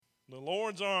The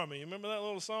Lord's Army. You remember that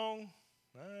little song?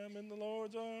 I'm in the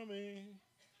Lord's Army.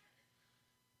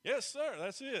 Yes, sir.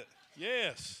 That's it.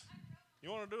 Yes.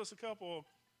 You want to do us a couple of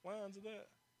lines of that?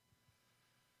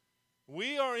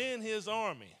 We are in his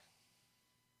army.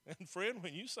 And friend,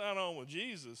 when you sign on with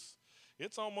Jesus,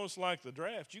 it's almost like the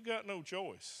draft. You got no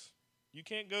choice. You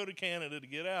can't go to Canada to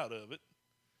get out of it.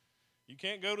 You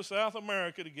can't go to South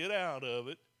America to get out of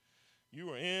it. You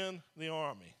are in the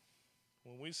army.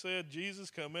 When we said,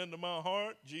 Jesus, come into my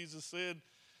heart, Jesus said,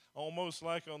 almost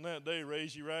like on that day,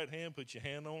 raise your right hand, put your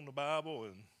hand on the Bible,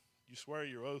 and you swear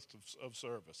your oath of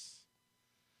service.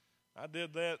 I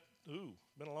did that,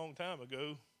 been a long time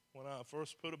ago, when I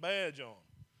first put a badge on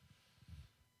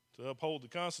to uphold the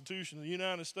Constitution of the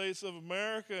United States of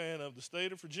America and of the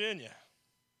state of Virginia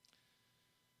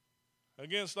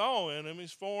against all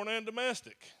enemies, foreign and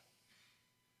domestic.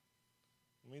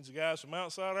 It means the guys from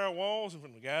outside our walls and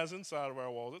from the guys inside of our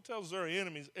walls. It tells us there are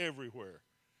enemies everywhere.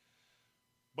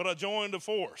 But I joined the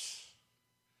force.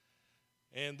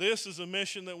 And this is a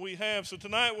mission that we have. So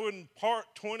tonight we're in part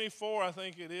 24, I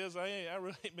think it is. I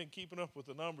really ain't been keeping up with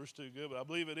the numbers too good, but I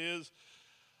believe it is.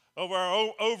 Of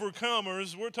our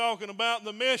overcomers, we're talking about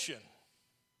the mission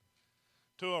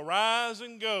to arise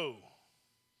and go.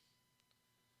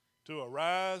 To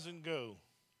arise and go.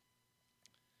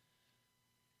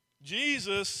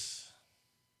 Jesus,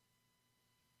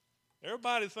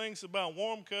 everybody thinks about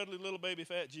warm, cuddly, little baby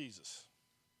fat Jesus.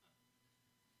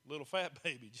 Little fat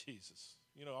baby Jesus.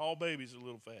 You know, all babies are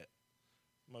little fat,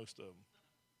 most of them.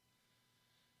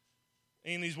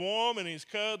 And he's warm and he's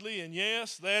cuddly, and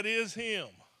yes, that is him.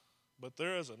 But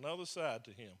there is another side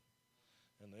to him.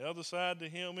 And the other side to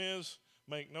him is,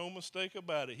 make no mistake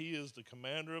about it, he is the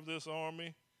commander of this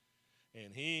army,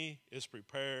 and he is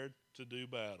prepared to do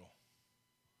battle.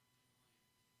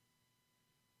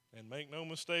 And make no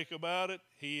mistake about it,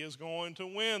 he is going to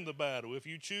win the battle. If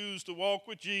you choose to walk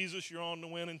with Jesus, you're on the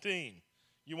winning team.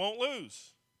 You won't lose.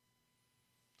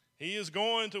 He is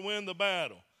going to win the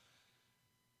battle.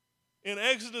 In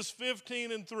Exodus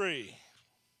 15:3,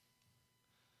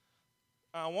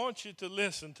 I want you to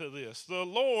listen to this. The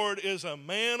Lord is a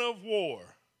man of war.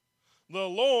 The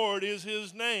Lord is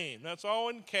his name. That's all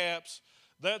in caps.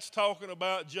 That's talking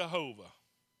about Jehovah.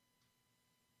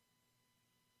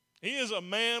 He is a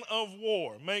man of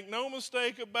war. Make no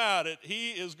mistake about it,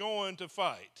 he is going to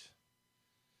fight.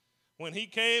 When he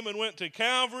came and went to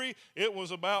Calvary, it was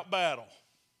about battle.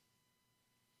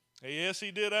 Yes,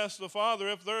 he did ask the Father,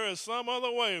 if there is some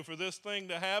other way for this thing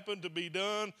to happen, to be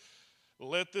done,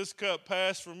 let this cup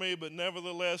pass from me, but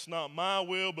nevertheless, not my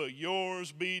will, but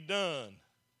yours be done.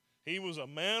 He was a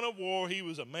man of war. He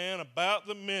was a man about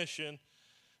the mission.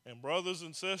 And brothers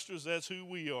and sisters, that's who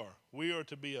we are. We are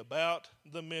to be about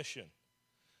the mission.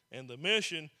 And the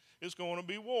mission is going to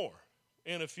be war.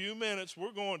 In a few minutes,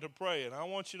 we're going to pray. And I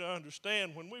want you to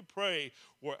understand, when we pray,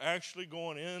 we're actually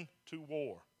going into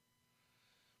war.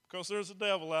 Because there's a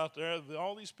devil out there.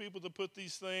 All these people that put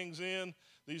these things in,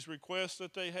 these requests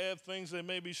that they have, things they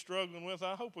may be struggling with,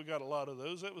 I hope we got a lot of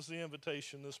those. That was the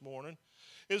invitation this morning.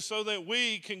 Is so that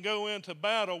we can go into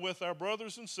battle with our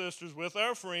brothers and sisters, with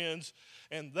our friends,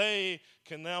 and they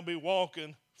can now be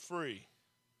walking free.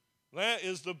 That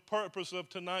is the purpose of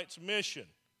tonight's mission,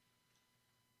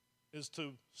 is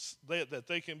that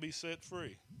they can be set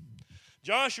free.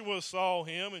 Joshua saw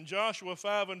him in Joshua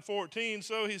 5:14,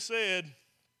 so he said,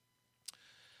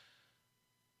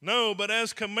 "No, but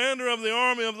as commander of the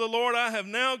army of the Lord I have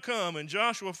now come." And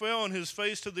Joshua fell on his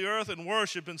face to the earth and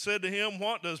worshiped and said to him,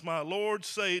 "What does my Lord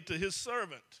say to his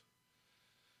servant?"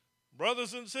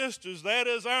 Brothers and sisters, that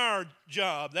is our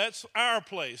job. That's our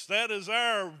place. That is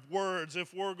our words.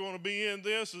 If we're going to be in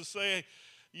this, is say,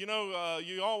 you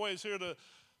always hear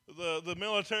the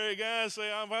military guys say,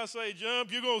 if I say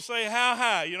jump, you're going to say how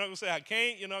high. You're not going to say I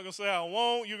can't. You're not going to say I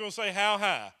won't. You're going to say how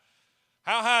high.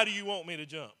 How high do you want me to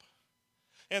jump?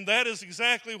 And that is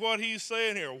exactly what he's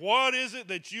saying here. What is it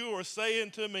that you are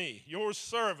saying to me, your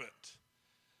servant?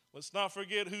 Let's not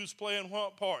forget who's playing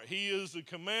what part. He is the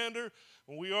commander,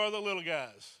 and we are the little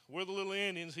guys. We're the little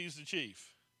Indians. He's the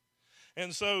chief.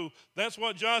 And so that's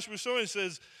what Joshua was showing. He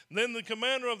says, "Then the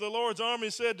commander of the Lord's army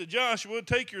said to Joshua,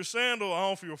 take your sandal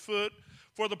off your foot,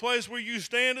 for the place where you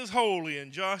stand is holy."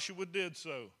 And Joshua did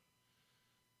so.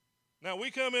 Now,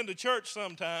 we come into church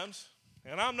sometimes,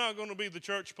 and I'm not going to be the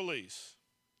church police.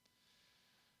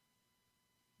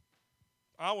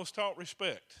 I was taught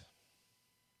respect.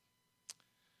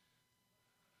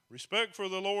 Respect for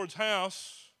the Lord's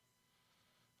house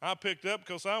I picked up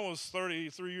because I was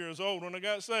 33 years old when I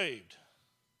got saved.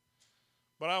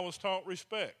 But I was taught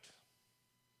respect.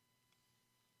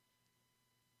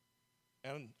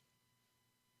 And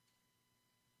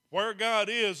Where God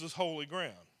is holy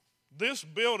ground. This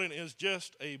building is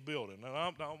just a building. And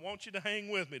I want you to hang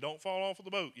with me. Don't fall off of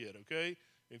the boat yet, okay?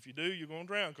 If you do, you're going to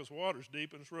drown because the water's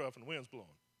deep and it's rough and the wind's blowing.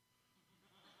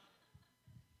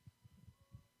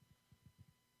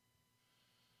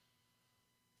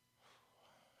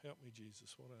 Help me,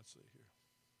 Jesus. What did I say here?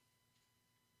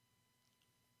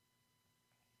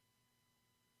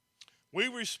 We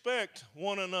respect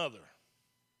one another.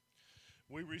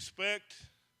 We respect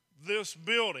this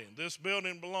building. This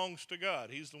building belongs to God.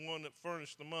 He's the one that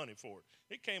furnished the money for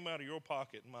it. It came out of your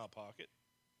pocket and my pocket.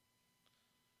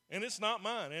 And it's not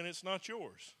mine and it's not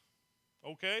yours.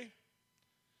 Okay?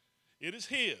 It is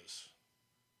His.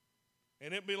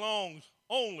 And it belongs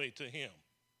only to Him.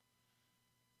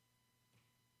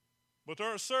 But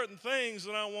there are certain things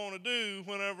that I want to do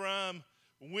whenever I'm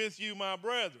with you, my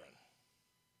brethren.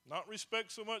 Not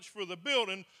respect so much for the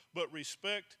building, but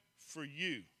respect for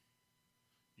you.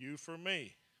 You for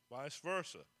me, vice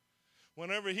versa.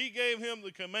 Whenever He gave him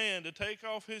the command to take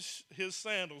off his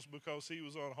sandals because he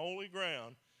was on holy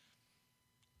ground,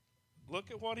 look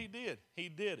at what He did. He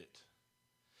did it.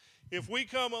 If we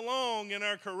come along in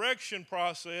our correction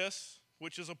process,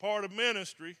 which is a part of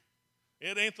ministry,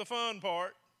 it ain't the fun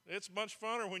part. It's much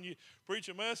funner when you preach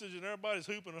a message and everybody's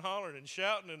hooping and hollering and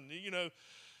shouting and,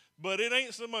 but it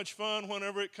ain't so much fun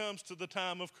whenever it comes to the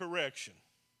time of correction,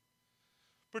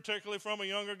 particularly from a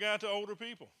younger guy to older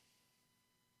people.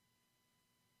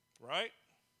 Right?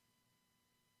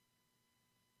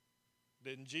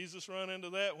 Didn't Jesus run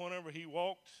into that whenever He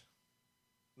walked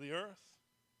the earth?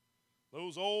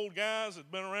 Those old guys had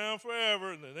been around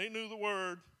forever and they knew the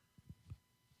word.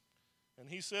 And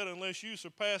He said, unless you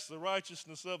surpass the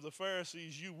righteousness of the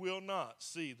Pharisees, you will not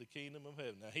see the kingdom of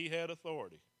heaven. Now, He had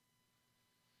authority.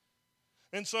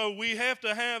 And so we have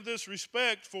to have this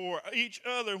respect for each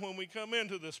other when we come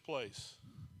into this place.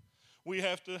 We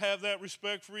have to have that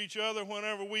respect for each other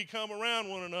whenever we come around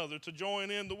one another to join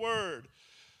in the Word,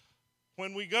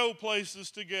 when we go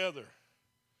places together.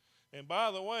 And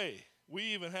by the way, we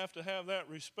even have to have that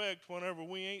respect whenever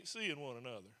we ain't seeing one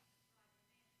another.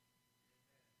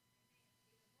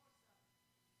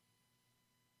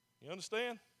 You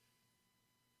understand?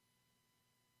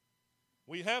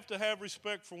 We have to have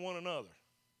respect for one another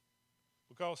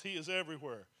because He is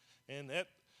everywhere. And that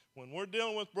when we're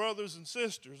dealing with brothers and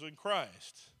sisters in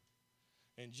Christ,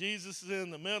 and Jesus is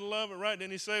in the middle of it, right? Then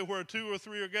He say, where two or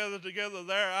three are gathered together,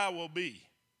 there I will be.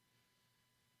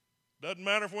 Doesn't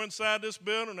matter if we're inside this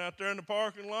building, out there in the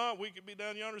parking lot. We could be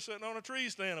down yonder sitting on a tree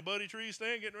stand, a buddy tree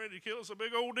stand, getting ready to kill us a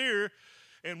big old deer.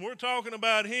 And we're talking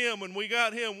about Him, and we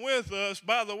got Him with us.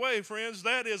 By the way, friends,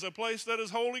 that is a place that is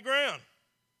holy ground.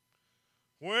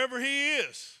 Wherever He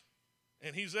is,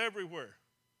 and He's everywhere.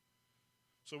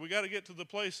 So we got to get to the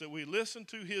place that we listen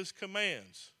to His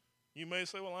commands. You may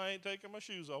say, well, I ain't taking my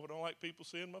shoes off. I don't like people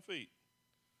seeing my feet.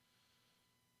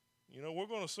 We're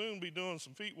going to soon be doing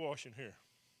some feet washing here.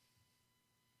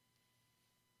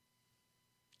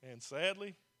 And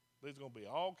sadly, there's going to be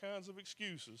all kinds of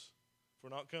excuses for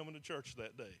not coming to church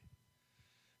that day.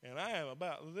 And I am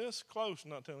about this close to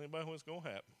not telling anybody when it's going to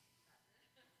happen.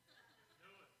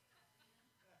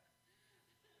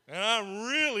 And I'm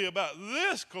really about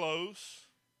this close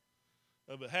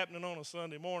of it happening on a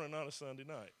Sunday morning, not a Sunday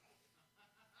night.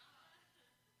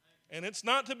 And it's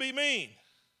not to be mean,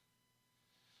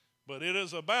 but it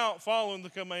is about following the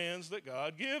commands that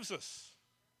God gives us.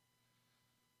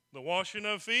 The washing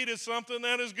of feet is something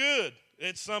that is good.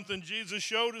 It's something Jesus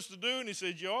showed us to do, and He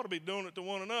said you ought to be doing it to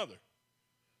one another.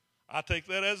 I take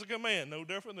that as a command, no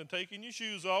different than taking your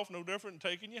shoes off, no different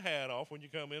than taking your hat off when you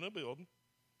come in a building.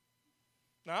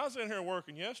 Now, I was in here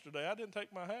working yesterday. I didn't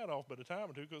take my hat off but a time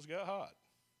or two because it got hot.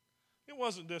 It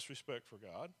wasn't disrespect for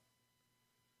God.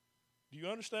 Do you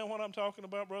understand what I'm talking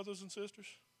about, brothers and sisters?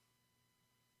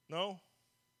 No?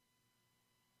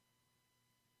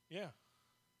 Yeah.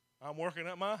 I'm working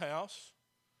at my house.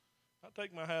 I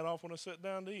take my hat off when I sit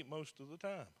down to eat most of the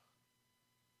time.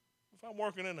 If I'm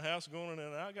working in the house, going in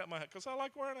and out, I got my hat, because I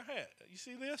like wearing a hat. You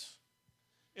see this?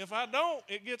 If I don't,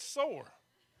 it gets sore.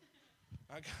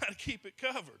 I got to keep it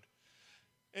covered.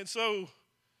 And so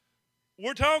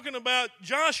we're talking about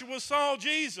Joshua saw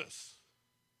Jesus,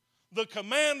 the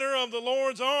commander of the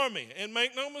Lord's army. And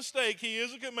make no mistake, he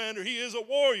is a commander. He is a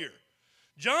warrior.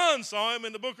 John saw him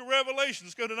in the book of Revelation.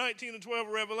 Let's go to 19 and 12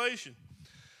 of Revelation.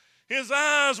 His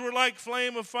eyes were like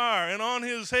flame of fire, and on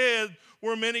his head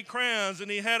were many crowns,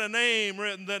 and he had a name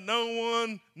written that no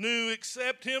one knew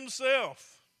except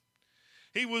himself.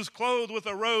 He was clothed with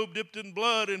a robe dipped in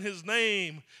blood, and his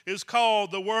name is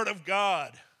called the Word of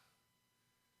God.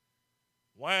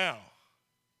 Wow.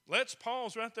 Let's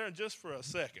pause right there just for a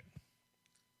second.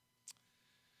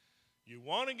 You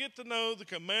want to get to know the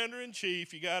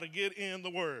commander-in-chief, you got to get in the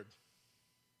Word.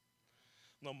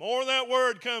 The more that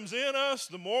Word comes in us,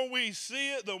 the more we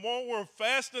see it, the more we're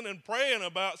fasting and praying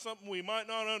about something we might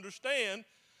not understand,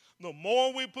 the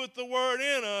more we put the Word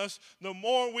in us, the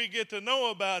more we get to know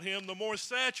about Him, the more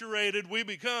saturated we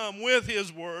become with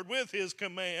His Word, with His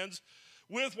commands,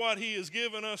 with what He has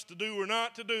given us to do or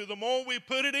not to do. The more we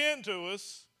put it into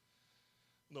us,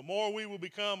 the more we will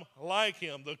become like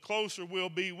Him, the closer we'll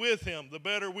be with Him, the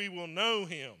better we will know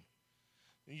Him.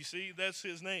 And you see, that's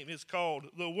His name. It's called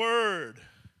the Word.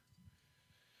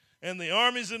 And the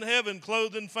armies in heaven,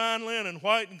 clothed in fine linen,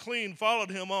 white and clean, followed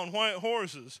Him on white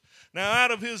horses. Now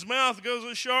out of His mouth goes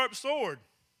a sharp sword.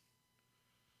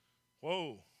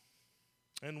 Whoa.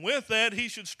 And with that He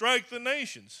should strike the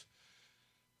nations.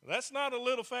 That's not a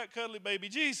little fat cuddly baby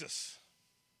Jesus.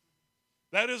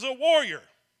 That is a warrior.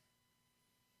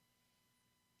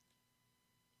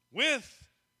 With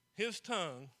His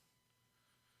tongue,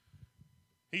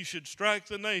 He should strike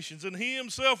the nations, and He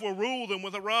Himself will rule them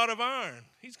with a rod of iron.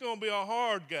 He's going to be a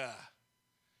hard guy.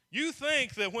 You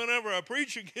think that whenever a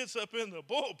preacher gets up in the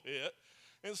pulpit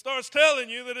and starts telling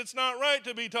you that it's not right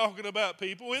to be talking about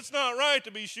people, it's not right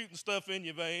to be shooting stuff in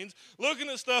your veins, looking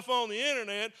at stuff on the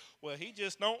internet, well, he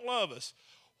just don't love us.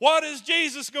 What is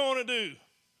Jesus going to do?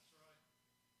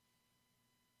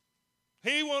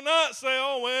 He will not say,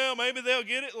 oh, well, maybe they'll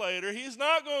get it later. He's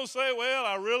not going to say, well,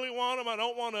 I really want them. I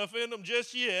don't want to offend them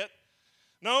just yet.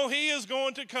 No, He is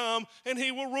going to come and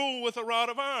He will rule with a rod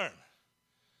of iron.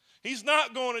 He's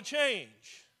not going to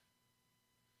change.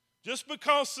 Just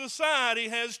because society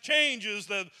has changes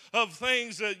of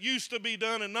things that used to be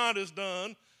done and not as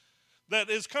done,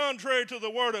 that is contrary to the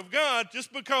Word of God,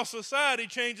 just because society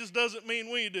changes doesn't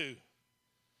mean we do.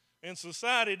 And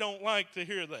society don't like to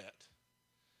hear that.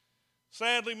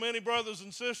 Sadly, many brothers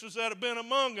and sisters that have been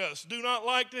among us do not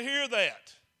like to hear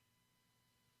that.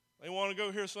 They want to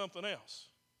go hear something else.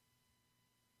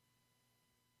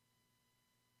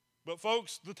 But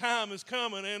folks, the time is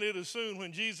coming, and it is soon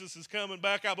when Jesus is coming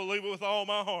back. I believe it with all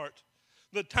my heart.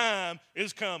 The time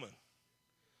is coming.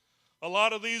 A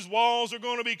lot of these walls are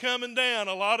going to be coming down.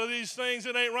 A lot of these things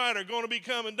that ain't right are going to be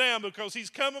coming down because He's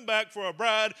coming back for a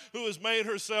bride who has made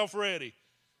herself ready.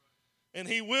 And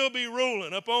He will be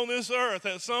ruling upon this earth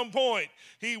at some point.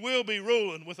 He will be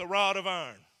ruling with a rod of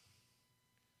iron.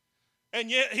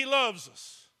 And yet He loves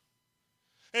us.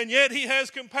 And yet He has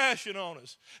compassion on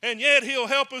us. And yet He'll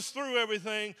help us through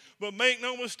everything. But make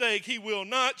no mistake, He will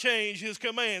not change His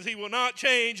commands. He will not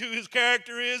change who His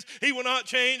character is. He will not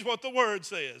change what the Word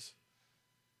says.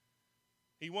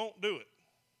 He won't do it.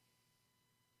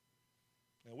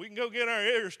 Now, we can go get our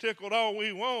ears tickled all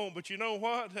we want, but you know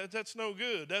what? That's no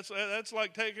good. That's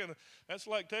like taking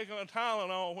a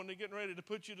Tylenol when they're getting ready to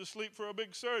put you to sleep for a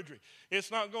big surgery.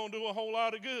 It's not going to do a whole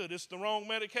lot of good. It's the wrong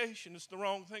medication. It's the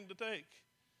wrong thing to take.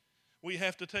 We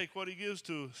have to take what He gives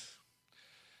to us.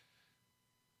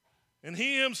 And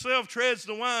He Himself treads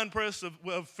the winepress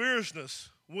of fierceness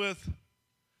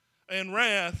and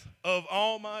wrath of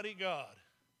Almighty God.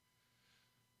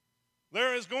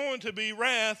 There is going to be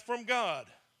wrath from God.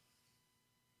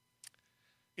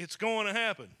 It's going to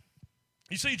happen.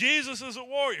 You see, Jesus is a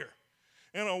warrior.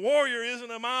 And a warrior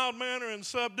isn't a mild-mannered and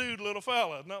subdued little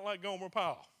fella, not like Gomer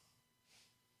Pyle.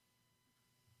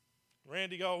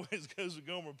 Randy always goes to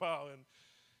Gomer Pyle,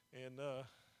 and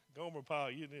Gomer Pyle,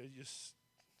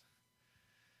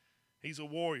 he's a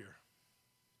warrior.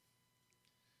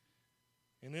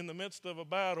 And in the midst of a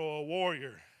battle, a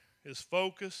warrior is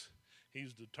focused,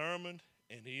 he's determined,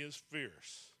 and he is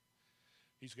fierce.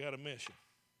 He's got a mission.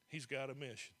 He's got a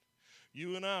mission.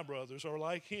 You and I, brothers, are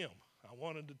like him. I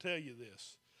wanted to tell you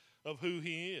this, of who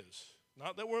he is.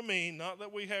 Not that we're mean, not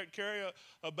that we carry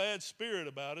a bad spirit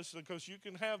about us, because you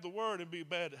can have the word and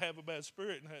have a bad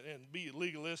spirit and be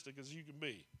legalistic as you can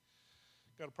be.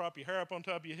 Got to prop your hair up on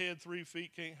top of your head, 3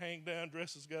 feet, can't hang down,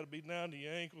 dresses got to be down to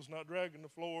your ankles, not dragging the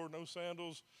floor, no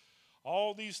sandals.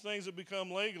 All these things have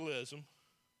become legalism.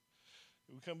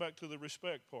 We come back to the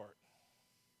respect part.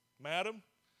 Madam,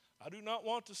 I do not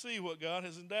want to see what God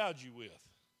has endowed you with.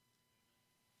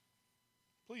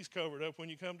 Please cover it up when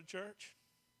you come to church.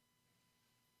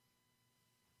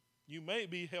 You may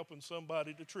be helping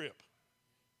somebody to trip.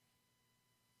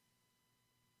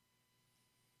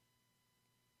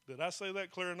 Did I say that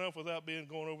clear enough without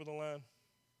going over the line?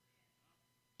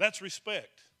 That's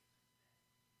respect.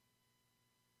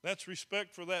 That's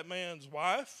respect for that man's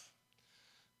wife.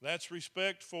 That's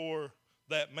respect for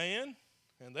that man.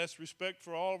 And that's respect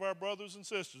for all of our brothers and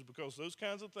sisters, because those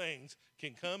kinds of things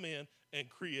can come in and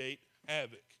create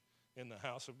havoc in the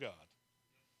house of God.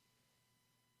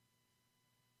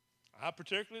 I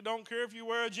particularly don't care if you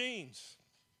wear jeans.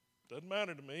 Doesn't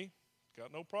matter to me.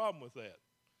 Got no problem with that.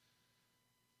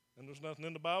 And there's nothing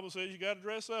in the Bible that says you got to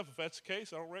dress up. If that's the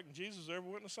case, I don't reckon Jesus ever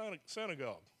went to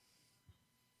synagogue.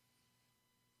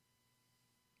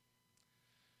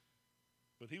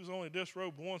 But he was only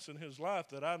disrobed once in his life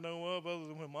that I know of, other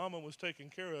than when Mama was taking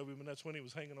care of him, and that's when he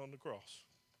was hanging on the cross.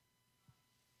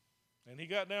 And he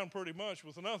got down pretty much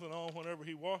with nothing on whenever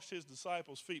he washed his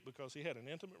disciples' feet, because he had an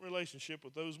intimate relationship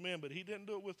with those men, but he didn't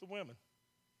do it with the women.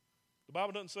 The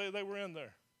Bible doesn't say they were in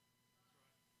there.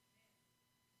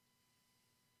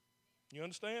 You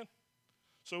understand?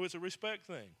 So it's a respect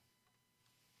thing.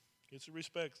 It's a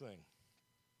respect thing.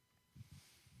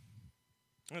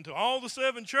 And to all the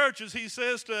 7 churches, he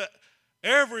says to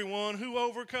everyone who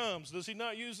overcomes. Does he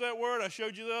not use that word? I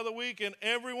showed you the other week. In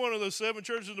every one of those 7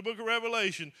 churches in the book of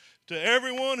Revelation, to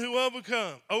everyone who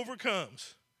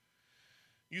overcomes.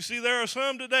 You see, there are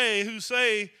some today who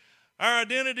say our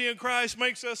identity in Christ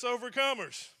makes us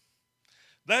overcomers.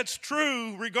 That's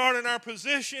true regarding our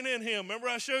position in him. Remember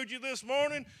I showed you this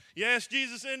morning? You ask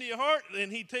Jesus into your heart,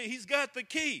 and he's got the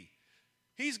key.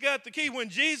 He's got the key. When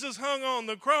Jesus hung on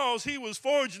the cross, he was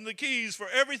forging the keys for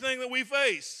everything that we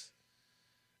face.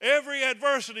 Every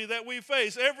adversity that we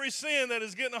face, every sin that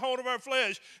is getting a hold of our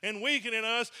flesh and weakening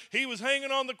us, he was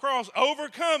hanging on the cross,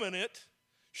 overcoming it,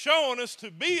 showing us to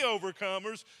be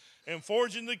overcomers, and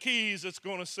forging the keys that's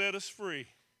going to set us free.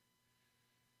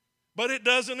 But it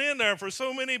doesn't end there. For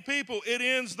so many people, it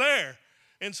ends there.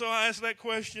 And so I ask that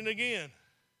question again.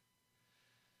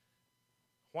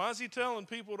 Why is he telling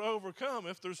people to overcome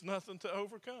if there's nothing to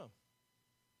overcome?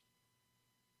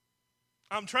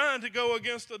 I'm trying to go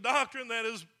against a doctrine that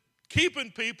is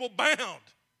keeping people bound.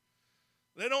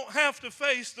 They don't have to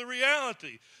face the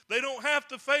reality. They don't have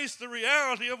to face the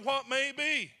reality of what may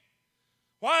be.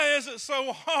 Why is it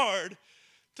so hard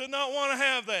to not want to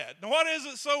have that? Why is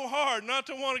it so hard not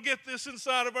to want to get this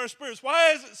inside of our spirits?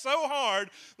 Why is it so hard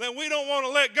that we don't want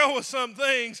to let go of some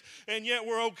things and yet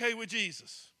we're okay with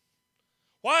Jesus?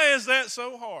 Why is that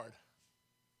so hard?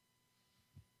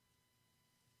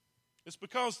 It's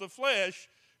because the flesh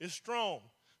is strong.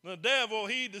 The devil,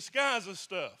 he disguises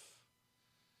stuff.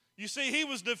 You see, he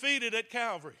was defeated at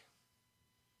Calvary.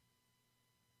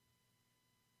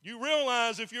 You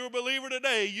realize if you're a believer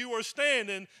today, you are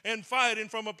standing and fighting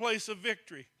from a place of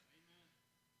victory.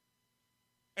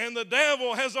 Amen. And the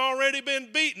devil has already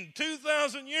been beaten.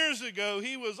 2,000 years ago,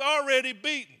 he was already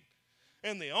beaten.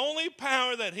 And the only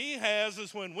power that he has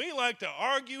is when we like to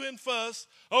argue and fuss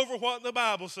over what the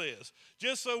Bible says,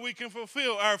 just so we can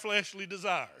fulfill our fleshly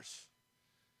desires.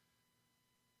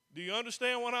 Do you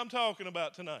understand what I'm talking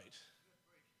about tonight?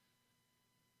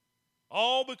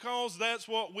 All because that's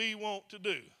what we want to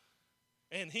do.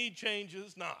 And he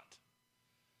changes not.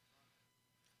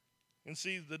 And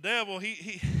see, the devil, him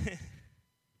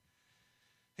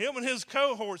and his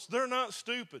cohorts, they're not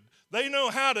stupid. They know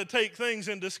how to take things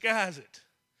and disguise it.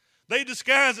 They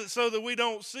disguise it so that we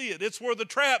don't see it. It's where the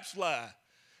traps lie.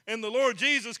 And the Lord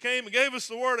Jesus came and gave us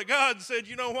the Word of God and said,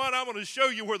 you know what, I'm going to show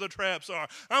you where the traps are.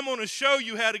 I'm going to show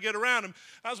you how to get around them.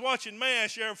 I was watching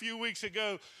MASH there a few weeks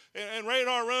ago, and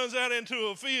Radar runs out into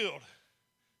a field.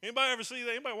 Anybody ever see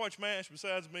that? Anybody watch MASH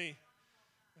besides me?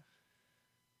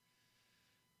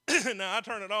 Now, I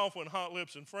turn it off when Hot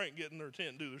Lips and Frank get in their tent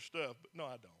and do their stuff, but no,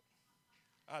 I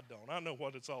don't. I know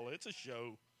what it's all. It's a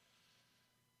show.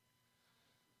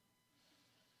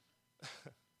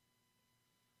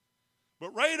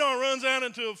 But Radar runs out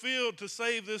into a field to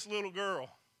save this little girl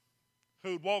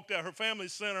who'd walked out. Her family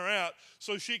sent her out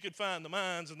so she could find the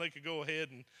mines and they could go ahead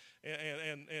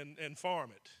and farm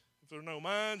it. If there are no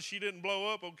mines, she didn't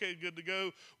blow up, okay, good to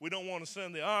go. We don't want to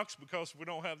send the ox because if we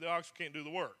don't have the ox, we can't do the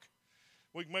work.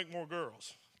 We can make more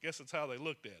girls. I guess that's how they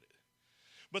looked at it.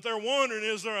 But they're wondering,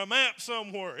 is there a map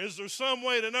somewhere? Is there some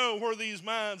way to know where these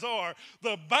mines are?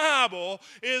 The Bible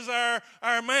is our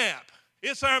map.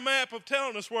 It's our map of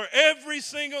telling us where every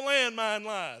single landmine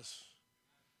lies.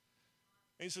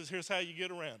 And he says, here's how you get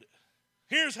around it.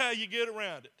 Here's how you get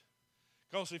around it.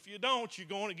 Because if you don't, you're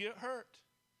going to get hurt.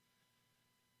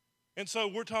 And so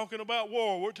we're talking about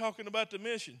war. We're talking about the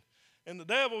mission. And the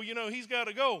devil, you know, he's got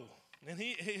a goal. And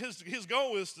his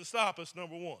goal is to stop us,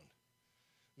 number one.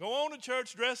 Go on to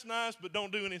church, dress nice, but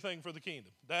don't do anything for the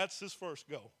kingdom. That's his first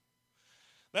goal.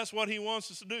 That's what he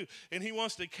wants us to do. And he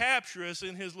wants to capture us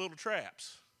in his little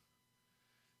traps.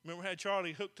 Remember how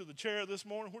Charlie hooked to the chair this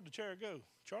morning? Where'd the chair go?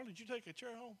 Charlie, did you take a chair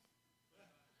home?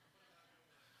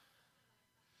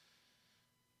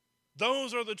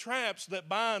 Those are the traps that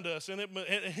bind us, and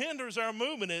it hinders our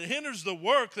movement. It hinders the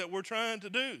work that we're trying to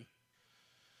do.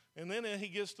 And then he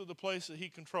gets to the place that he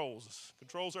controls us,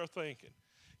 controls our thinking.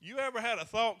 You ever had a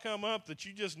thought come up that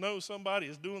you just know somebody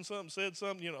is doing something, said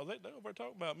something, you know, they over there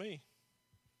talking about me?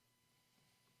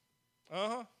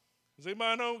 Does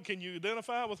anybody know? Can you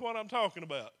identify with what I'm talking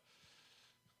about?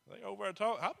 They over there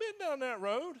talking. I've been down that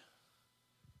road.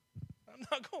 I'm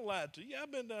not going to lie to you.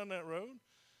 I've been down that road.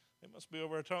 They must be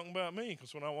over there talking about me,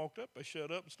 because when I walked up, they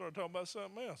shut up and started talking about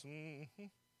something else. Mm-hmm.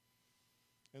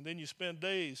 And then you spend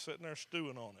days sitting there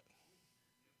stewing on it.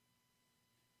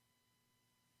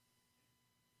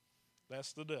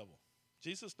 That's the devil.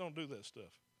 Jesus don't do that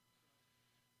stuff.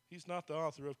 He's not the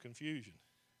author of confusion.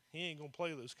 He ain't going to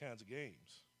play those kinds of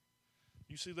games.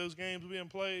 You see those games being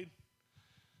played?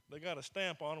 They got a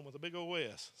stamp on them with a big old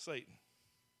S, Satan.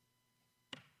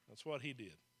 That's what he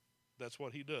did. That's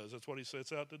what he does. That's what he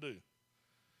sets out to do.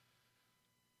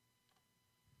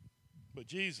 But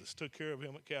Jesus took care of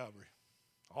him at Calvary.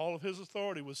 All of his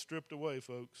authority was stripped away,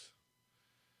 folks.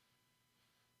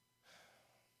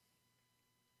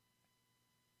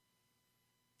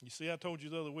 You see, I told you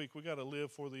the other week, we got to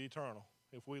live for the eternal.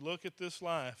 If we look at this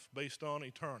life based on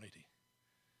eternity,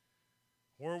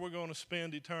 where we're going to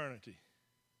spend eternity,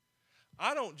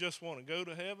 I don't just want to go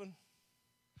to heaven.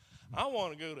 I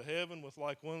want to go to heaven with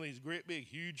like one of these great big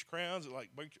huge crowns that like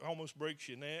almost breaks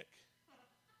your neck.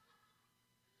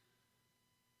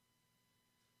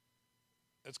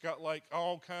 It's got like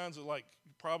all kinds of like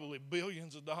probably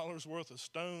billions of dollars worth of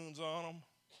stones on them,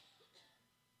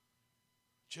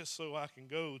 just so I can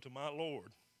go to my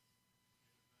Lord.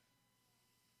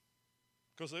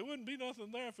 Because there wouldn't be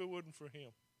nothing there if it wasn't for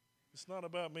him. It's not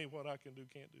about me, what I can do,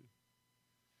 can't do.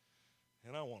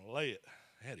 And I want to lay it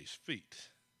at his feet.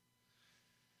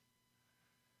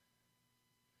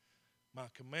 My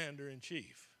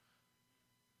commander-in-chief.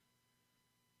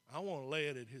 I want to lay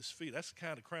it at his feet. That's the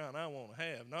kind of crown I want to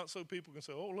have. Not so people can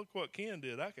say, oh, look what Ken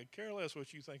did. I could care less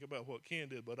what you think about what Ken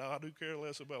did, but I do care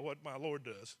less about what my Lord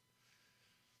does.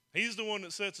 He's the one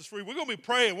that sets us free. We're going to be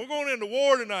praying. We're going into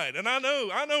war tonight. And I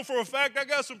know for a fact I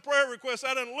got some prayer requests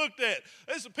I done looked at.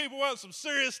 There's some people want some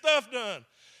serious stuff done.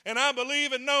 And I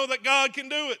believe and know that God can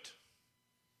do it.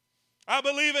 I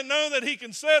believe and know that he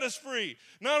can set us free.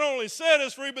 Not only set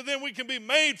us free, but then we can be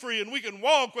made free and we can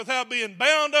walk without being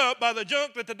bound up by the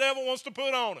junk that the devil wants to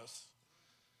put on us.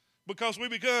 Because we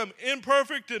become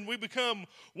imperfect and we become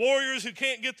warriors who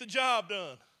can't get the job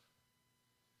done.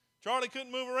 Charlie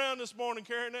couldn't move around this morning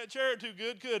carrying that chair too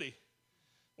good, could he?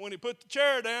 When he put the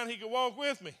chair down, he could walk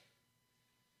with me.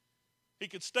 He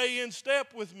could stay in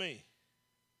step with me.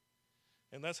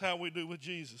 And that's how we do with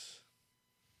Jesus.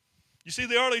 You see,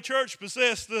 the early church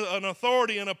possessed an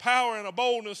authority and a power and a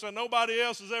boldness that nobody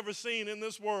else has ever seen in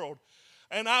this world.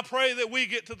 And I pray that we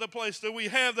get to the place that we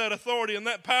have that authority and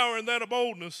that power and that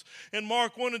boldness. In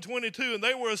Mark 1:22, and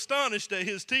they were astonished at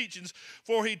his teachings,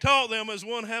 for he taught them as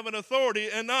one having authority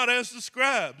and not as the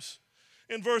scribes.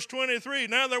 In verse 23,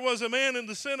 now there was a man in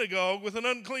the synagogue with an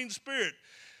unclean spirit,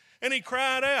 and he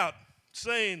cried out,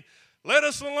 saying, let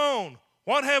us alone.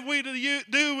 What have we to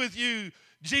do with you,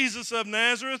 Jesus of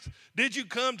Nazareth? Did you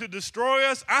come to destroy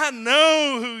us? I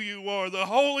know who you are, the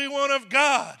Holy One of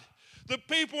God. The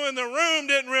people in the room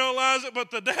didn't realize it,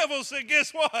 but the devil said,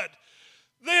 guess what?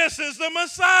 This is the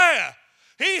Messiah.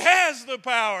 He has the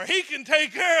power. He can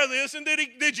take care of this. And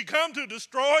did you come to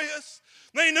destroy us?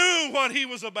 They knew what he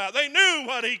was about. They knew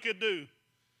what he could do.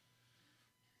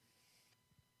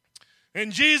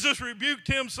 And Jesus rebuked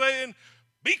him, saying,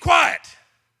 be quiet.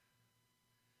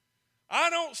 I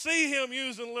don't see him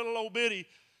using little old bitty.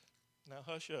 Now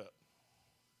hush up.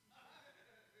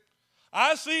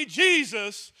 I see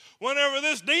Jesus, whenever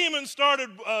this demon started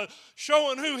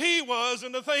showing who he was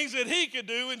and the things that he could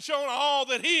do and showing all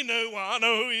that he knew, well, I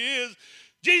know who he is.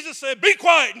 Jesus said, be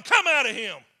quiet and come out of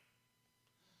him.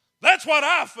 That's what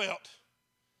I felt.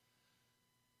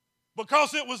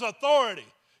 Because it was authority.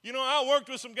 You know, I worked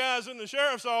with some guys in the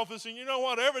sheriff's office, and you know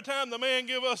what? Every time the man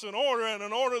gave us an order, and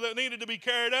an order that needed to be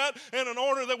carried out, and an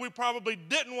order that we probably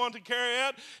didn't want to carry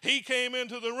out, he came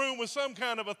into the room with some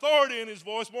kind of authority in his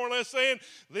voice, more or less saying,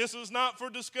 this is not for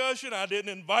discussion. I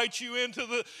didn't invite you into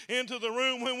the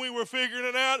room when we were figuring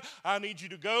it out. I need you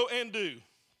to go and do.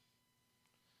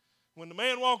 When the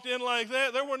man walked in like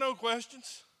that, there were no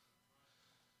questions.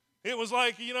 It was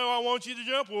like, you know, I want you to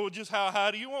jump. Well, just how high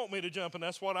do you want me to jump? And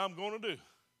that's what I'm going to do.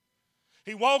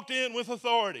 He walked in with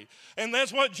authority. And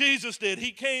that's what Jesus did.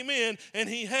 He came in and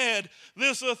he had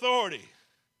this authority.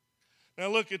 Now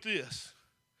look at this.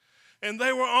 And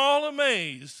they were all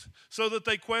amazed, so that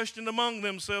they questioned among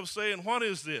themselves, saying, what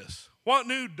is this? What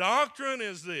new doctrine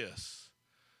is this?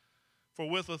 For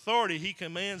with authority he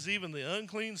commands even the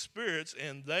unclean spirits,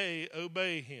 and they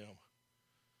obey him.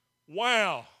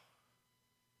 Wow.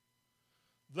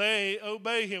 They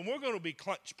obey him. We're going to be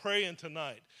praying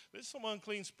tonight. There's some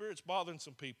unclean spirits bothering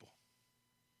some people.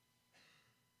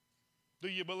 Do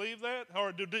you believe that?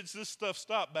 Or did this stuff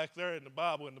stop back there in the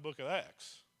Bible in the book of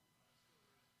Acts?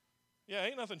 Yeah,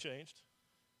 ain't nothing changed.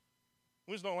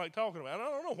 We just don't like talking about it. I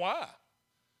don't know why.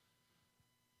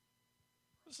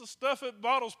 This is stuff that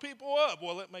bottles people up.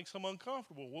 Well, it makes them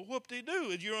uncomfortable. Well,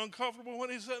 whoop-de-doo. If you're uncomfortable when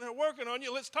he's sitting there working on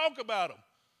you, let's talk about them.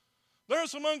 There are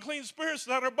some unclean spirits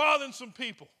that are bothering some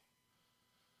people.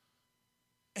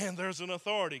 And there's an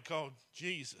authority called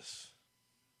Jesus.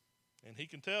 And he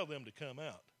can tell them to come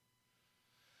out.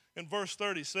 In verse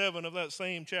 37 of that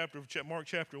same chapter of Mark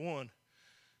chapter 1,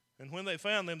 and when they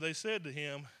found them, they said to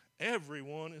him,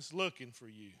 everyone is looking for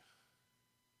you.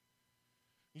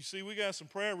 You see, we got some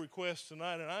prayer requests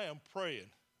tonight, and I am praying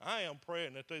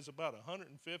that there's about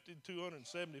 150,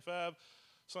 275,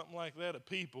 something like that, of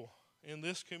people in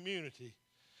this community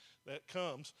that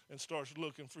comes and starts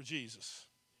looking for Jesus.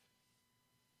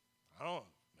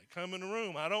 They come in the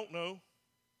room. I don't know.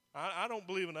 I don't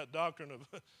believe in that doctrine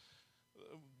of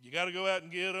you got to go out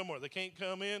and get them or they can't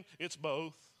come in. It's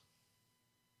both.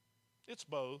 It's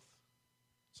both.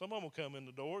 Some of them will come in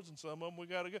the doors and some of them we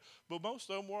got to go. But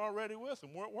most of them we're already with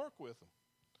them. We're at work with them.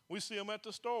 We see them at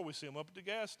the store. We see them up at the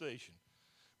gas station.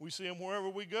 We see them wherever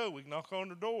we go. We knock on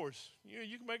their doors.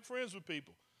 You can make friends with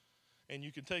people. And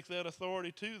you can take that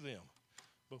authority to them.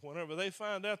 But whenever they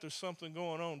find out there's something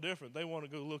going on different, they want to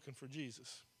go looking for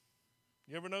Jesus.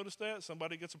 You ever notice that?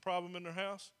 Somebody gets a problem in their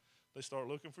house, they start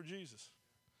looking for Jesus.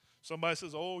 Somebody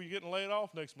says, oh, you're getting laid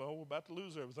off next month. We're about to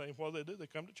lose everything. What do? They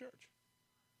come to church.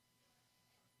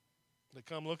 They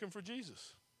come looking for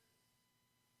Jesus.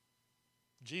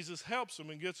 Jesus helps them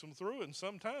and gets them through it. And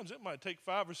sometimes it might take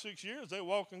 5 or 6 years. They're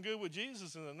walking good with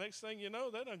Jesus, and the next thing you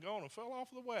know, they done gone and fell off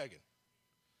the wagon.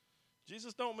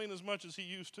 Jesus don't mean as much as he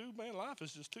used to. Man, life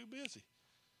is just too busy.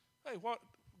 Hey,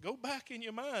 go back in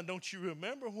your mind. Don't you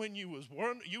remember when you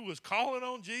was calling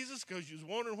on Jesus because you was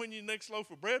wondering when your next loaf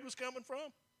of bread was coming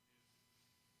from?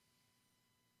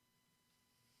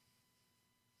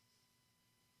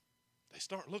 They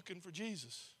start looking for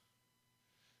Jesus.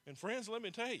 And friends, let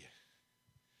me tell you,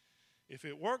 if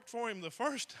it worked for him the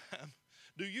first time,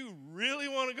 do you really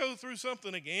want to go through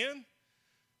something again?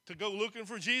 To go looking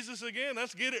for Jesus again?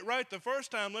 Let's get it right the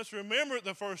first time. Let's remember it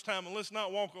the first time, and let's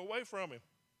not walk away from him.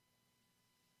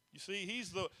 You see,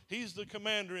 he's the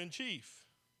commander in chief.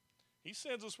 He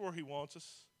sends us where he wants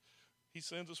us. He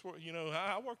sends us where,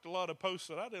 I worked a lot of posts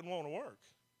that I didn't want to work.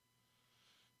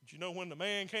 But when the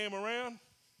man came around,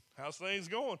 how's things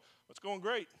going? It's going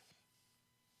great.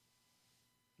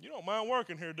 You don't mind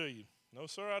working here, do you? No,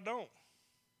 sir, I don't.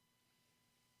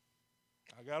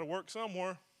 I got to work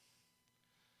somewhere.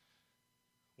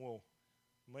 Well,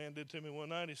 the man did to me one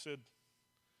night. He said,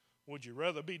 would you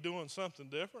rather be doing something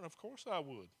different? Of course I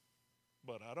would,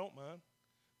 but I don't mind.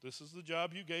 This is the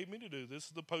job you gave me to do. This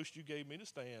is the post you gave me to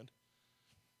stand,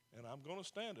 and I'm going to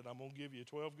stand it. I'm going to give you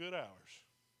 12 good hours.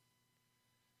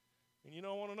 And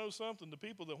I want to know something? The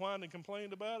people that whined and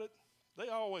complained about it, they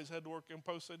always had to work in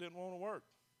posts they didn't want to work.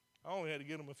 I only had to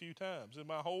get them a few times in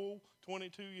my whole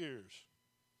 22 years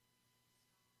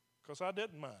because I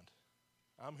didn't mind.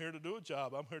 I'm here to do a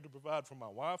job. I'm here to provide for my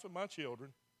wife and my children,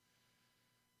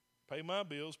 pay my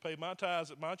bills, pay my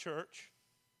tithes at my church.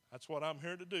 That's what I'm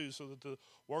here to do so that the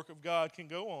work of God can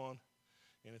go on.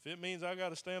 And if it means I got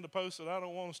to stand a post that I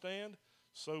don't want to stand,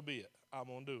 so be it. I'm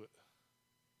going to do it.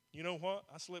 You know what?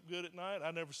 I slept good at night.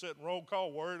 I never sat in roll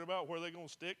call worried about where they're going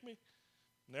to stick me.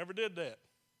 Never did that.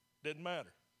 Didn't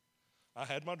matter. I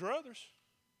had my druthers.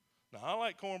 Now, I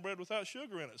like cornbread without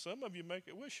sugar in it. Some of you make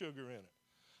it with sugar in it.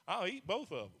 I'll eat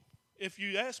both of them. If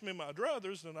you ask me my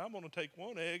druthers, then I'm going to take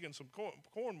one egg and some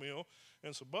cornmeal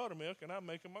and some buttermilk, and I'm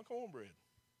making my cornbread.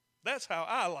 That's how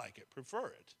I like it, prefer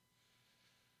it.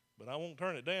 But I won't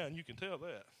turn it down. You can tell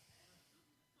that.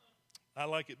 I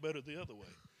like it better the other way.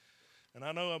 And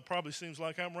I know it probably seems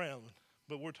like I'm rambling,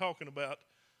 but we're talking about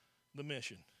the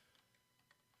mission.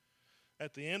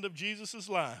 At the end of Jesus'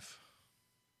 life,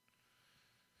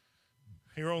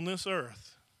 here on this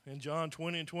earth, in John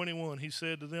 20 and 21, he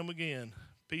said to them again,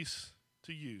 peace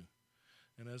to you.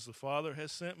 And as the Father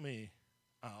has sent me,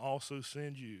 I also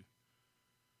send you.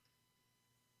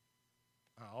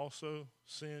 I also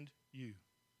send you.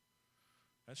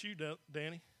 That's you,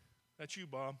 Danny. That's you,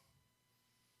 Bob.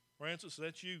 Francis,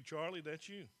 that's you. Charlie, that's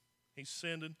you. He's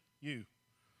sending you.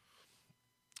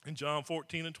 In John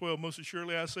 14 and 12, most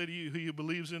assuredly I say to you, who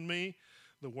believes in me,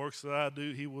 the works that I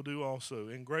do, he will do also.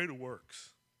 And greater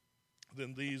works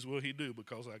than these will he do,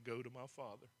 because I go to my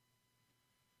Father.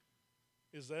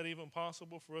 Is that even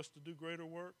possible for us to do greater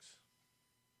works?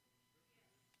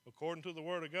 According to the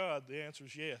Word of God, the answer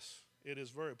is yes. It is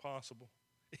very possible.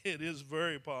 It is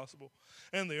very possible.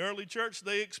 And the early church,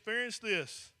 they experienced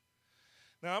this.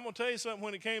 Now, I'm going to tell you something.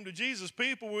 When it came to Jesus,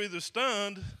 people were either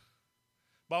stunned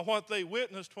by what they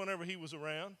witnessed whenever he was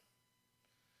around,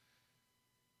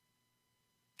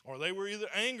 or they were either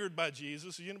angered by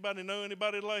Jesus. Anybody know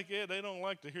anybody like that? They don't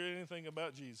like to hear anything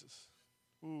about Jesus.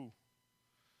 Ooh.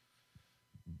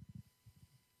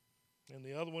 And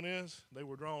the other one is they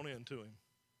were drawn into him.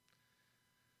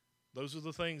 Those are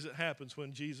the things that happens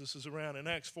when Jesus is around. In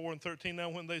Acts 4:13, now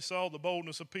when they saw the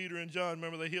boldness of Peter and John,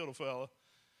 remember they healed a fella.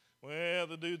 Well,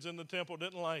 the dudes in the temple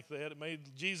didn't like that. It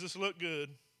made Jesus look good.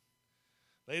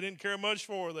 They didn't care much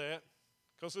for that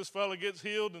because this fella gets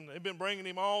healed, and they've been bringing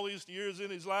him all these years in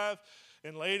his life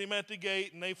and laid him at the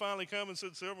gate, and they finally come and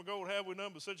said, silver and gold have we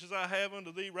none, but such as I have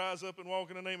unto thee, rise up and walk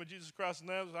in the name of Jesus Christ of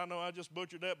Nazareth. I know I just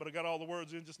butchered that, but I got all the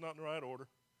words in, just not in the right order.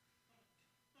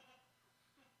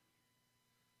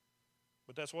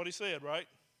 But that's what he said, right?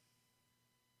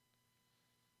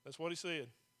 That's what he said.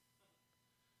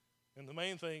 And the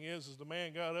main thing is the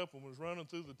man got up and was running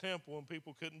through the temple, and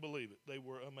people couldn't believe it. They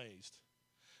were amazed.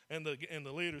 And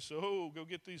the leader said, oh, go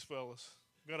get these fellas.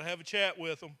 Got to have a chat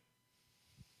with them.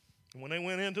 And when they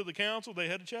went into the council, they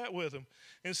had a chat with him.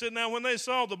 And said, now when they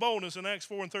saw the boldness, in Acts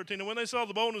 4:13, and when they saw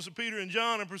the boldness of Peter and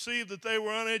John and perceived that they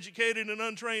were uneducated and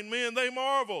untrained men, they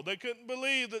marveled. They couldn't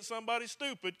believe that somebody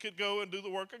stupid could go and do the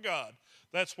work of God.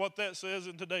 That's what that says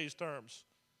in today's terms.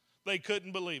 They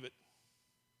couldn't believe it.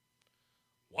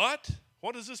 What?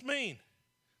 What does this mean?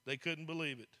 They couldn't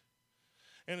believe it.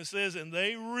 And it says, and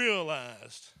they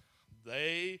realized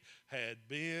they had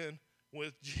been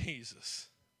with Jesus.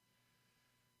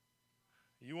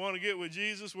 You want to get with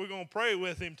Jesus? We're going to pray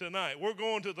with him tonight. We're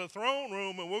going to the throne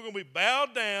room, and we're going to be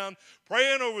bowed down,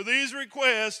 praying over these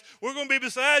requests. We're going to be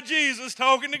beside Jesus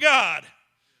talking to God.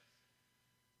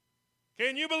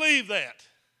 Can you believe that?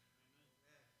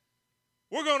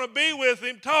 We're going to be with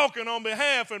him talking on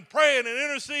behalf and praying and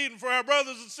interceding for our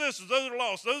brothers and sisters, those that are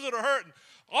lost, those that are hurting.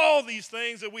 All these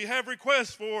things that we have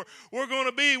requests for, we're going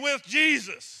to be with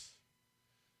Jesus.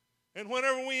 And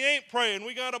whenever we ain't praying,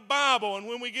 we got a Bible. And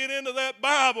when we get into that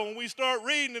Bible and we start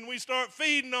reading and we start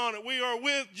feeding on it, we are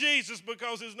with Jesus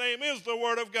because his name is the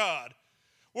Word of God.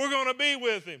 We're going to be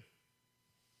with him.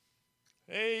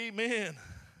 Amen.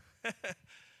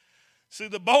 See,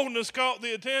 the boldness caught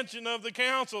the attention of the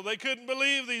council. They couldn't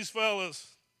believe these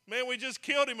fellas. Man, we just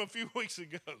killed him a few weeks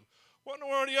ago. What in the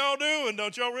world are y'all doing?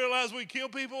 Don't y'all realize we kill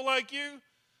people like you?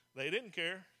 They didn't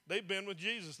care. They'd been with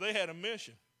Jesus. They had a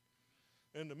mission.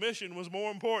 And the mission was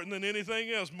more important than anything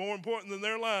else, more important than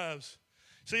their lives.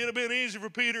 See, it would have been easy for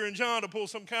Peter and John to pull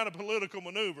some kind of political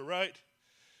maneuver, right?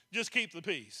 Just keep the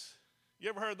peace. You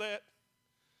ever heard that?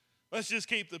 Let's just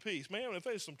keep the peace. Man, if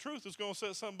there's some truth that's going to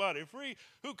set somebody free,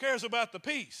 who cares about the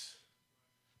peace?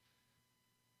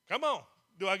 Come on.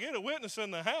 Do I get a witness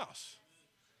in the house?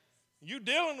 You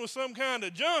dealing with some kind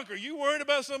of junk? Are you worried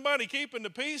about somebody keeping the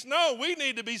peace? No, we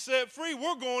need to be set free.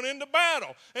 We're going into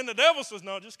battle. And the devil says,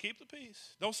 no, just keep the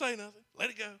peace. Don't say nothing. Let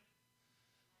it go.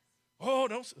 Oh,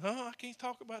 I can't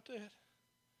talk about that.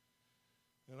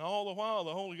 And all the while,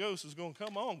 the Holy Ghost is going,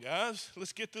 come on, guys.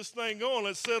 Let's get this thing going.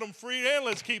 Let's set them free and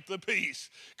let's keep the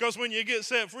peace. Because when you get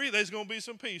set free, there's going to be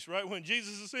some peace, right? When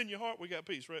Jesus is in your heart, we got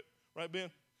peace, right? Right, Ben?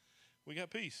 We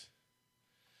got peace.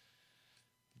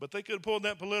 But they could have pulled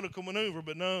that political maneuver,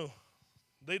 but no.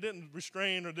 They didn't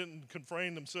restrain or didn't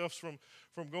confrain themselves from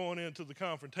going into the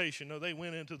confrontation. No, they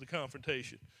went into the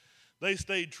confrontation. They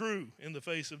stayed true in the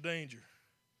face of danger.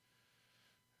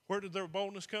 Where did their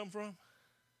boldness come from?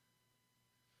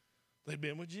 They'd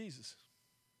been with Jesus.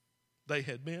 They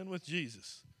had been with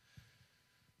Jesus.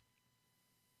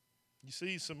 You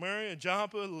see, Samaria,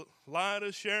 Joppa,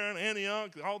 Lydda, Sharon,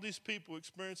 Antioch, all these people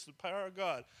experienced the power of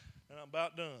God. And I'm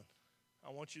about done. I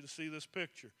want you to see this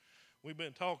picture. We've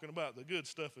been talking about the good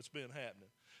stuff that's been happening.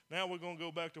 Now we're going to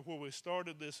go back to where we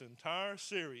started this entire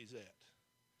series at,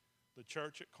 the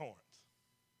church at Corinth.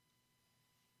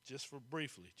 Just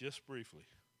briefly.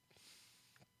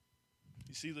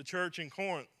 You see, the church in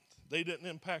Corinth, they didn't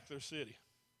impact their city.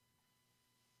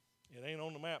 It ain't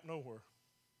on the map nowhere.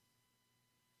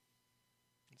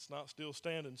 It's not still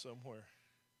standing somewhere.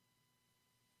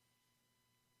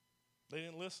 They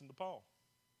didn't listen to Paul.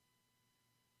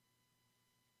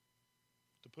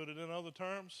 To put it in other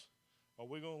terms, are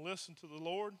we going to listen to the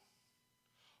Lord?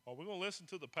 Are we going to listen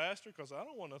to the pastor? Because I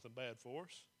don't want nothing bad for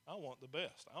us. I want the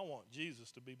best. I want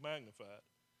Jesus to be magnified.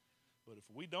 But if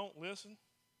we don't listen,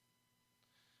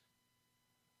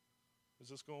 is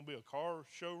this going to be a car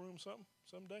showroom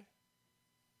someday?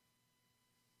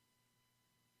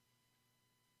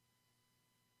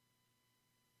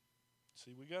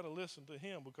 See, we got to listen to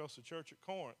him, because the church at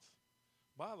Corinth,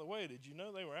 by the way, did you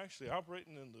know they were actually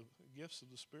operating in the gifts of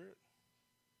the Spirit?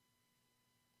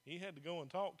 He had to go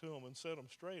and talk to them and set them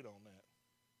straight on that.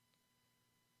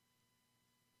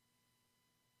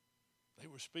 They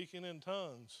were speaking in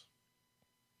tongues.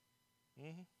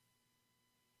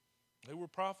 They were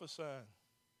prophesying.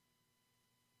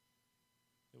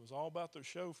 It was all about their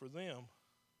show for them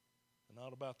and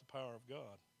not about the power of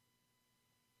God.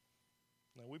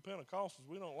 Now, we Pentecostals,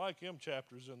 we don't like them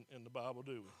chapters in the Bible,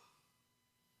 do we?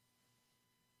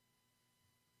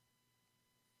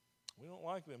 We don't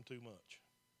like them too much.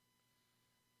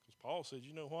 Because Paul said,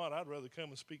 you know what, I'd rather come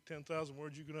and speak 10,000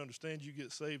 words you can understand, you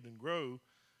get saved and grow,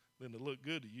 than to look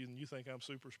good to you and you think I'm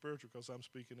super spiritual because I'm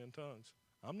speaking in tongues.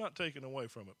 I'm not taking away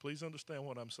from it. Please understand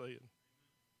what I'm saying.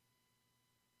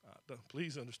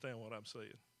 Please understand what I'm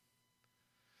saying.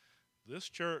 This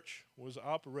church was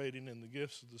operating in the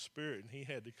gifts of the Spirit, and he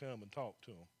had to come and talk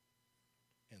to them.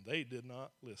 And they did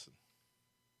not listen.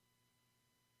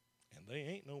 And they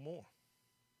ain't no more.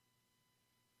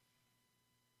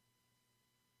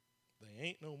 They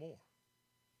ain't no more.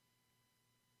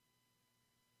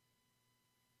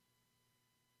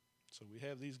 So we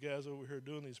have these guys over here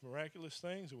doing these miraculous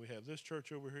things, and we have this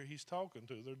church over here he's talking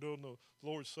to. They're doing the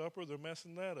Lord's Supper. They're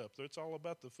messing that up. It's all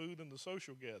about the food and the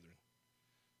social gathering.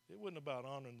 It wasn't about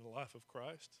honoring the life of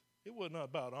Christ. It wasn't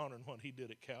about honoring what he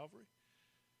did at Calvary.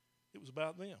 It was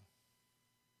about them.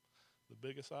 The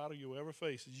biggest idol you'll ever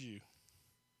face is you.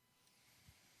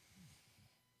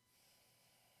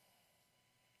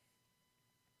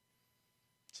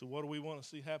 So what do we want to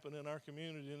see happen in our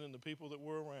community and in the people that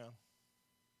we're around?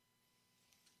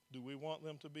 Do we want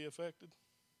them to be affected?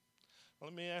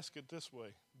 Let me ask it this way.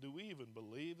 Do we even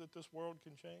believe that this world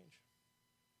can change?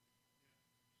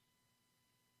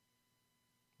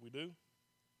 We do?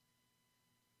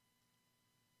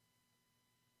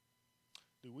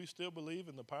 Do we still believe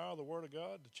in the power of the Word of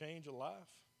God to change a life?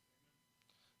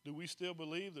 Do we still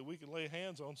believe that we can lay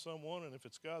hands on someone and if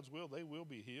it's God's will, they will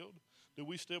be healed? Do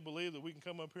we still believe that we can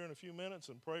come up here in a few minutes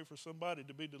and pray for somebody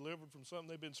to be delivered from something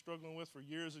they've been struggling with for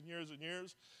years and years and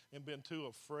years and been too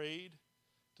afraid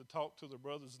to talk to their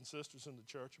brothers and sisters in the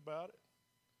church about it?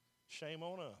 Shame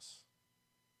on us.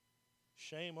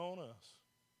 Shame on us.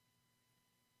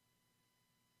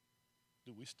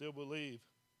 Do we still believe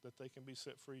that they can be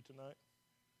set free tonight?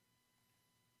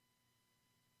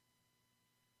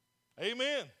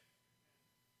 Amen.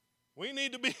 We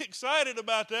need to be excited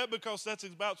about that because that's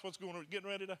about what's getting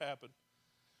ready to happen.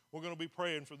 We're going to be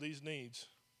praying for these needs.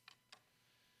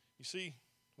 You see,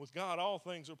 with God, all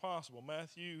things are possible.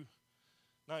 Matthew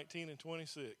 19 and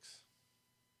 26.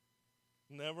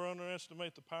 Never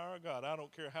underestimate the power of God. I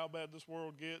don't care how bad this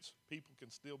world gets, people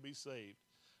can still be saved.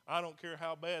 I don't care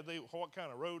how bad what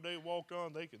kind of road they walk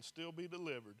on, they can still be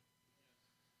delivered.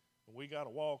 And we got to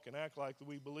walk and act like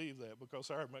we believe that because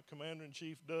our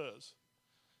commander-in-chief does.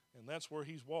 And that's where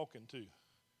he's walking to.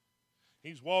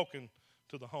 He's walking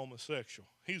to the homosexual.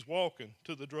 He's walking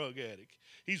to the drug addict.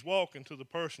 He's walking to the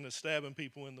person that's stabbing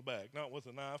people in the back, not with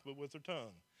a knife, but with their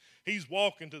tongue. He's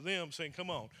walking to them saying, come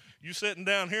on, you sitting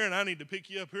down here and I need to pick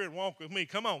you up here and walk with me.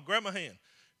 Come on, grab my hand.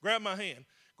 Grab my hand.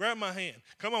 Grab my hand.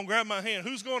 Come on, grab my hand.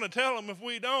 Who's going to tell them if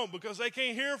we don't? Because they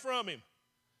can't hear from him.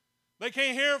 They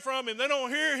can't hear from him. They don't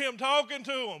hear him talking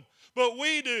to them. But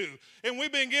we do. And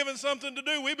we've been given something to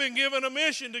do. We've been given a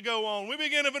mission to go on. We've been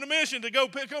given a mission to go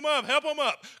pick them up, help them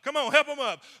up. Come on, help them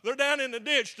up. They're down in the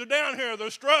ditch. They're down here.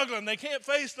 They're struggling. They can't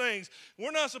face things.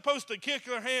 We're not supposed to kick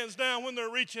their hands down when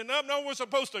they're reaching up. No, we're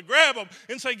supposed to grab them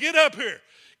and say, get up here.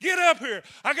 Get up here.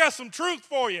 I got some truth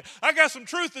for you. I got some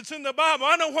truth that's in the Bible.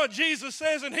 I know what Jesus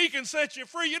says, and he can set you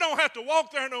free. You don't have to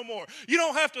walk there no more. You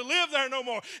don't have to live there no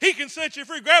more. He can set you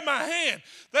free. Grab my hand.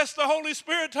 That's the Holy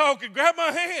Spirit talking. Grab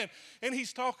my hand. And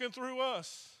he's talking through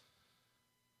us.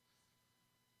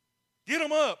 Get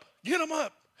them up. Get them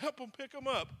up. Help them pick them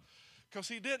up. Because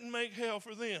he didn't make hell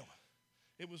for them.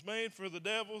 It was made for the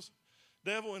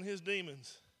devil and his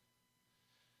demons.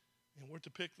 And we're to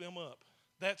pick them up.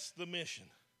 That's the mission.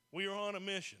 We are on a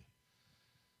mission.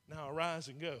 Now arise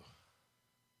and go.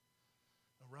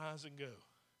 Arise and go.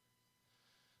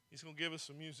 He's going to give us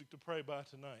some music to pray by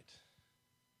tonight.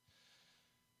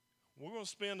 We're going to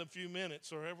spend a few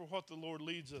minutes or ever what the Lord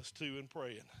leads us to in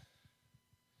praying.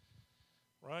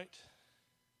 Right?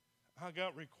 I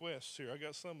got requests here. I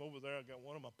got some over there. I got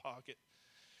one in my pocket.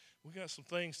 We got some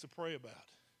things to pray about.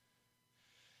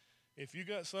 If you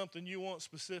got something you want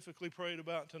specifically prayed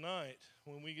about tonight,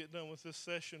 when we get done with this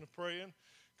session of praying,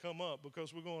 come up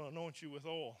because we're going to anoint you with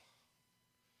oil.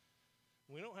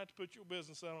 We don't have to put your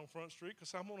business out on Front Street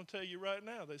because I'm going to tell you right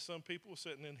now, there's some people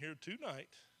sitting in here tonight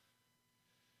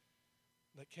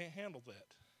that can't handle that.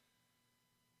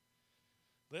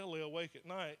 They'll lay awake at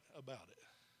night about it.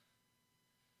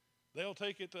 They'll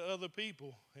take it to other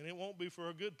people, and it won't be for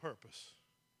a good purpose.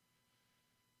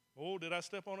 Oh, did I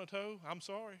step on a toe? I'm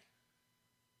sorry.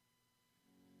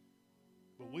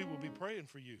 But we will be praying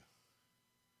for you.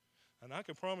 And I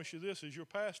can promise you this as your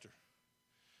pastor.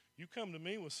 You come to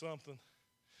me with something,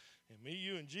 and me,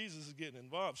 you, and Jesus is getting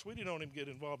involved. Sweetie don't even get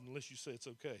involved unless you say it's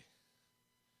okay.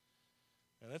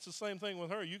 And that's the same thing with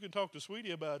her. You can talk to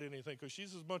Sweetie about anything because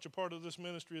she's as much a part of this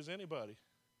ministry as anybody.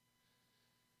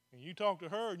 And you talk to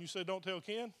her and you say, don't tell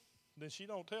Ken, then she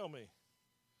don't tell me.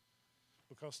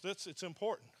 Because it's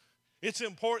important. It's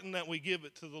important that we give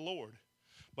it to the Lord.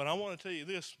 But I want to tell you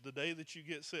this, the day that you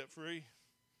get set free,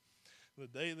 the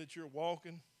day that you're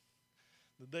walking,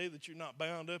 the day that you're not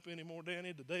bound up anymore,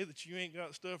 Danny, the day that you ain't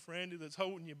got stuff, Randy, that's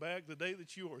holding you back, the day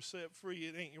that you are set free,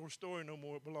 it ain't your story no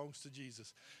more, it belongs to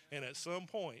Jesus. And at some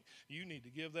point, you need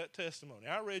to give that testimony.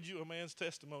 I read you a man's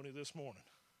testimony this morning.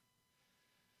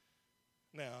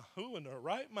 Now, who in their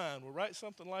right mind will write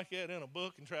something like that in a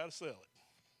book and try to sell it?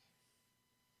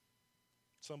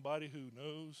 Somebody who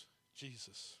knows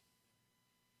Jesus.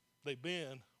 They've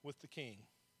been with the King.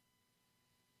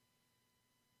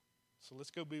 So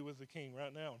let's go be with the King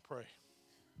right now and pray.